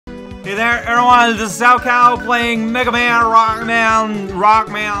Hey there, everyone, this is Cow playing Mega Man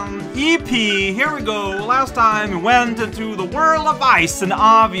Rockman EP. Here we go. Last time we went into the world of ice, and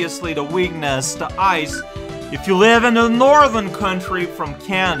obviously the weakness to ice. If you live in a northern country from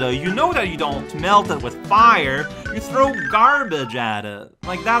Canada, you know that you don't melt it with fire, you throw garbage at it.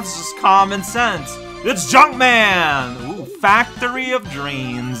 Like, that's just common sense. It's Junkman! Ooh, Factory of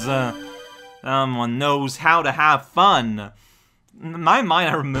Dreams. Someone knows how to have fun. In my mind,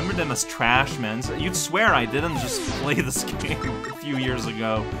 I remembered them as trash men. So you'd swear I didn't just play this game a few years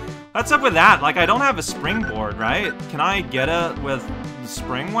ago. What's up with that? Like, I don't have a springboard, right? Can I get it with the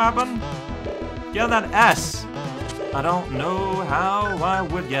spring weapon? Get that S. I don't know how I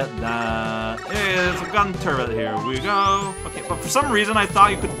would get that. It's a gun turret, here we go. Okay, but for some reason I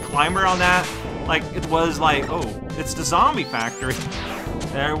thought you could climb around that. Like, it was like, oh, it's the zombie factory.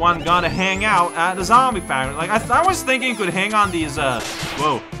 Everyone gotta hang out at the zombie factory. Like, I was thinking you could hang on these,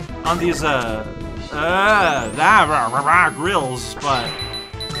 whoa, on these, grills, but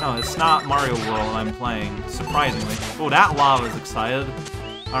no, it's not Mario World I'm playing, surprisingly. Oh, that lava is excited.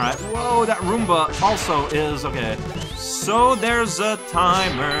 Alright, whoa, that Roomba also is, okay. So there's a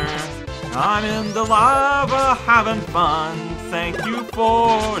timer. I'm in the lava having fun. Thank you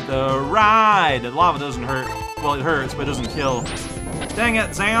for the ride. The lava doesn't hurt. Well, it hurts, but it doesn't kill. Dang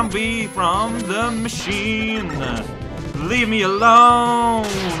it, zombie from the machine. Leave me alone.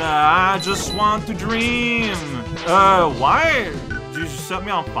 I just want to dream. Why did you set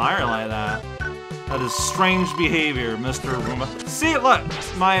me on fire like that? That is strange behavior, Mr. Roomba. See, look,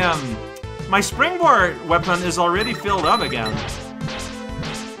 my springboard weapon is already filled up again.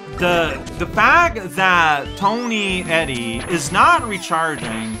 The fact that Tony Eddie is not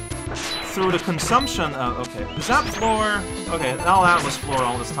recharging through the consumption of, okay, is that floor? Okay, all that was floor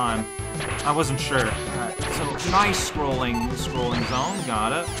all this time. I wasn't sure. Alright, so nice scrolling zone,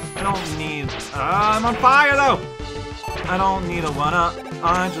 got it. I don't need, I'm on fire though! I don't need a 1-up,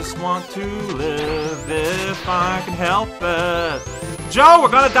 I just want to live if I can help it. Joe, we're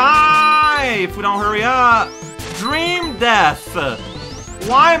gonna die if we don't hurry up! Dream death!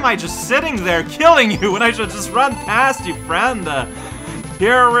 Why am I just sitting there killing you when I should just run past you, friend?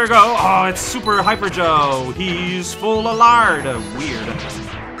 Here we go. Oh, it's Super Hyper Joe. He's full of lard. Weird.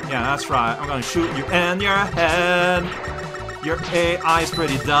 Yeah, that's right. I'm gonna shoot you in your head. Your AI is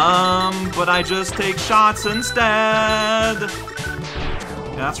pretty dumb, but I just take shots instead.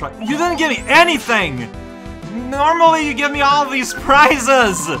 Yeah, that's right. You didn't give me anything! Normally you give me all these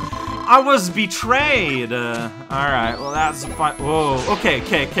prizes! I was betrayed. Alright, well that's fine. Whoa,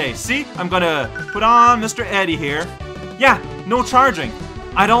 okay. See? I'm gonna put on Mr. Eddie here. Yeah, no charging.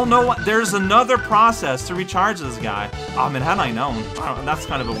 I don't know what. There's another process to recharge this guy. Oh man, had I known. Oh, that's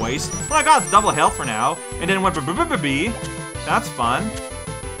kind of a waste. Well, I got double health for now. And then went b-b-b-b-b. That's fun.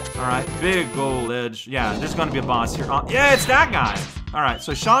 Alright, big gold edge. Yeah, there's gonna be a boss here. Yeah, it's that guy. Alright,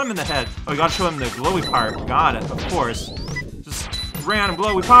 so I shot him in the head. Oh, you gotta show him the glowy part. Got it, of course. Just random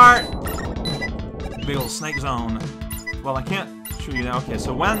glowy part. Big old snake zone. Well, I can't shoot you now. Okay,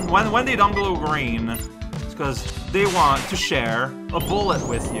 so when they don't glow green, it's because they want to share a bullet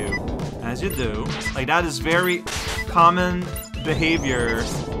with you, as you do. Like, that is very common behavior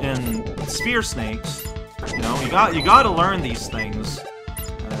in sphere snakes. You know, you got to learn these things.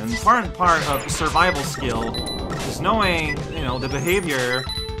 And part of survival skill is knowing, you know, the behavior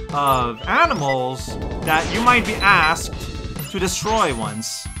of animals that you might be asked to destroy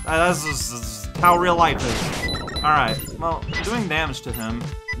once. That's just how real life is. Alright, well, doing damage to him.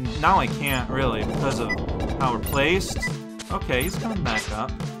 Now I can't, really, because of how we're placed. Okay, he's coming back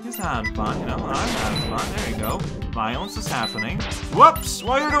up. He's having fun, you know, I'm having fun. There you go. Violence is happening. Whoops!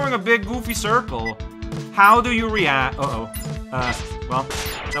 Well, you're doing a big goofy circle. How do you react? Uh-oh. Well,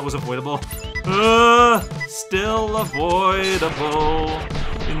 that was avoidable. Still avoidable.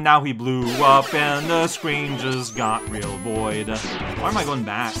 And now he blew up and the screen just got real void. Why am I going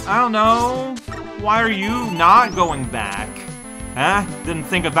back? I don't know. Why are you not going back? Huh? Didn't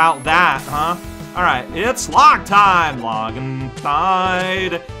think about that, huh? Alright, it's log time! Log and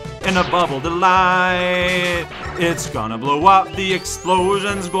tide in a bubble delight. It's gonna blow up, the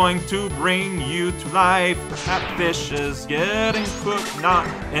explosion's going to bring you to life. That fish is getting cooked, not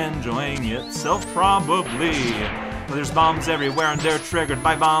enjoying itself probably. Well, there's bombs everywhere and they're triggered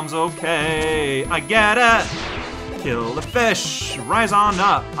by bombs, okay. I get it! Kill the fish, rise on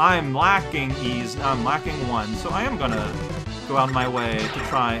up. I'm lacking ease, I'm lacking 1, so I am gonna go out of my way to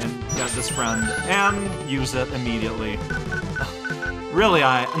try and get this friend and use it immediately. Really,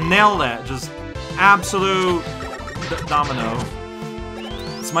 I nailed it. Just absolute domino.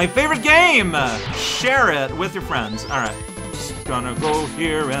 It's my favorite game! Share it with your friends. Alright, just Gonna go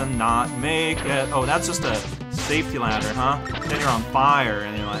here and not make it. Oh, that's just a safety ladder, huh? Then you're on fire,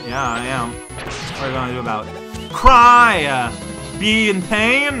 and you're like, yeah, I am. What are you gonna do about it? Cry! Be in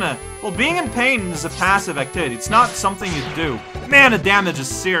pain? Well, being in pain is a passive activity. It's not something you do. Man, the damage is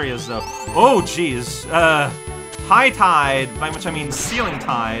serious, though. Oh, jeez. High tide, by which I mean ceiling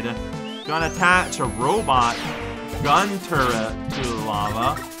tide. Gonna attach a robot gun turret to the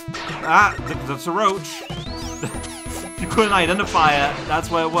lava. Ah, that's a roach. You couldn't identify it.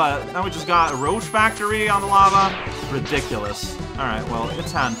 That's what it was. Now we just got a roach factory on the lava. Ridiculous. Alright, well,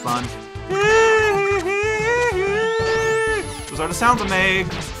 it's having fun. Those are the sounds I make.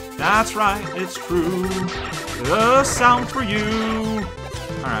 That's right, it's true. The sound for you.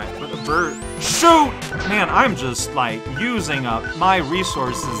 Alright, but the bird. Shoot! Man, I'm just, like, using up my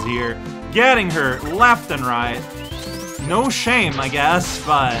resources here. Getting her left and right. No shame, I guess,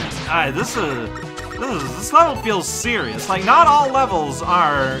 but this level feels serious. Like, not all levels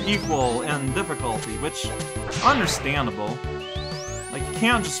are equal in difficulty, which, understandable. Like, you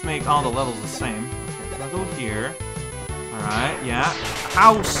can't just make all the levels the same. Okay, I'll go here. Alright, yeah.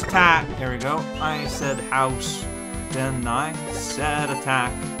 House attack. There we go. I said house. Then I said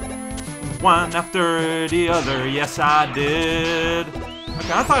attack. One after the other. Yes, I did.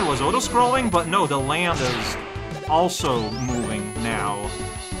 Okay, I thought it was auto-scrolling, but no, the land is also moving now.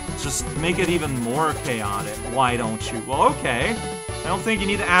 Just make it even more chaotic. Why don't you? Well, okay. I don't think you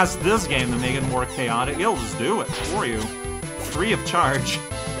need to ask this game to make it more chaotic. It'll just do it for you. Free of charge.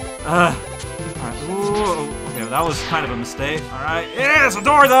 Alright. Ooh, okay, that was kind of a mistake. Alright. Yeah, it's a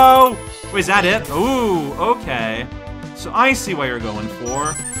door, though! Wait, is that it? Ooh, okay. So I see what you're going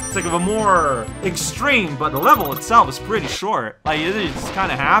for. It's like a more extreme, but the level itself is pretty short. Like, it just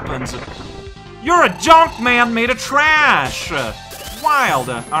kind of happens. You're a junk man made of trash! Wild!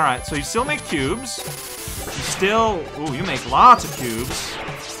 Alright, so you still make cubes. You still... Ooh, you make lots of cubes.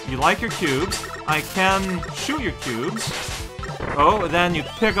 You like your cubes. I can shoot your cubes. Oh, then you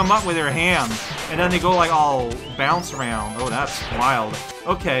pick them up with your hand. And then they go like all bounce around. Oh, that's wild.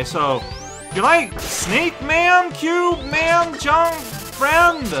 Okay, so... You like Snake Man, Cube Man, Junk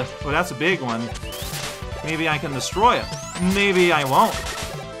Friend? Oh, that's a big one. Maybe I can destroy it. Maybe I won't.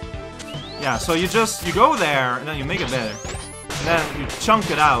 Yeah, so you go there, and then you make it better. And then you chunk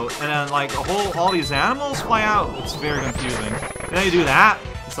it out, and then like all these animals fly out. It's very confusing. And then you do that.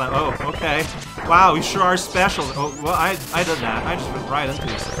 It's like, oh, okay. Wow, we sure are special. Oh, well, I did that. I just went right into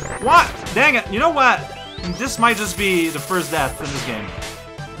it. What? Dang it. You know what? This might just be the first death in this game.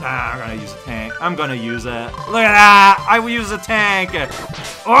 Nah, I'm gonna use a tank. I'm gonna use it. Look at that! I will use a tank!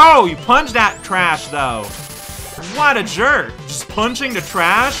 Oh, you punched that trash, though. What a jerk. Just punching the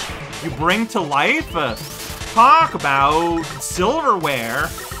trash you bring to life? Talk about silverware.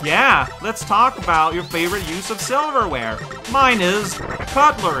 Yeah, let's talk about your favorite use of silverware. Mine is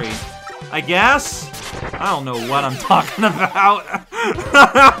cutlery. I guess? I don't know what I'm talking about.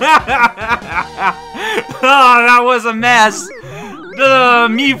 Oh, that was a mess.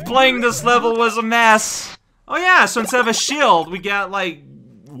 Me playing this level was a mess. Oh yeah, so instead of a shield, we get, like,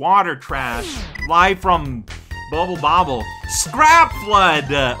 water trash. Live from Bubble Bobble. Scrap Flood!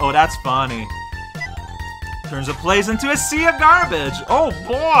 Oh, that's funny. Turns a place into a sea of garbage. Oh,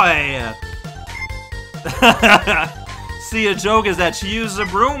 boy! See, a joke is that she uses a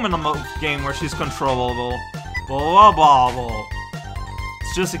broom in the game where she's controllable. Bubble Bobble.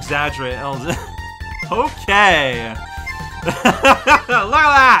 It's just exaggerated. Okay. Look at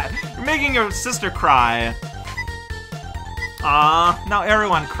that! You're making your sister cry. Now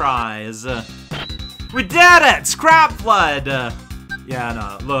everyone cries. We did it! Scrap Flood!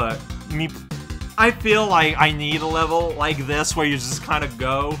 Yeah, no, look. I feel like I need a level like this where you just kind of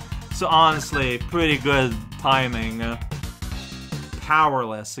go. So honestly, pretty good timing.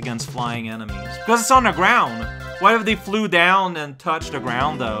 Powerless against flying enemies. Because it's on the ground. What if they flew down and touched the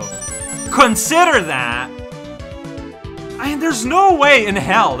ground, though? Consider that! I mean, there's no way in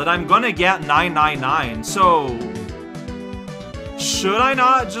hell that I'm gonna get 999, so... Should I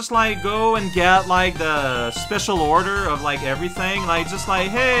not just, like, go and get, like, the special order of, like, everything? Like, just like,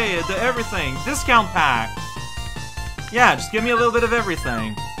 hey, the everything, discount pack! Yeah, just give me a little bit of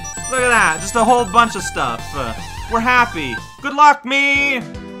everything. Look at that, just a whole bunch of stuff. We're happy. Good luck, me!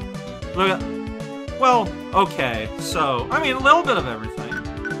 Look at... Well, okay, so, I mean, a little bit of everything.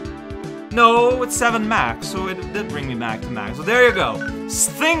 No, it's 7 max, so it did bring me back to max. So there you go.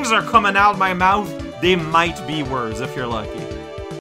 Things are coming out of my mouth. They might be words if you're lucky.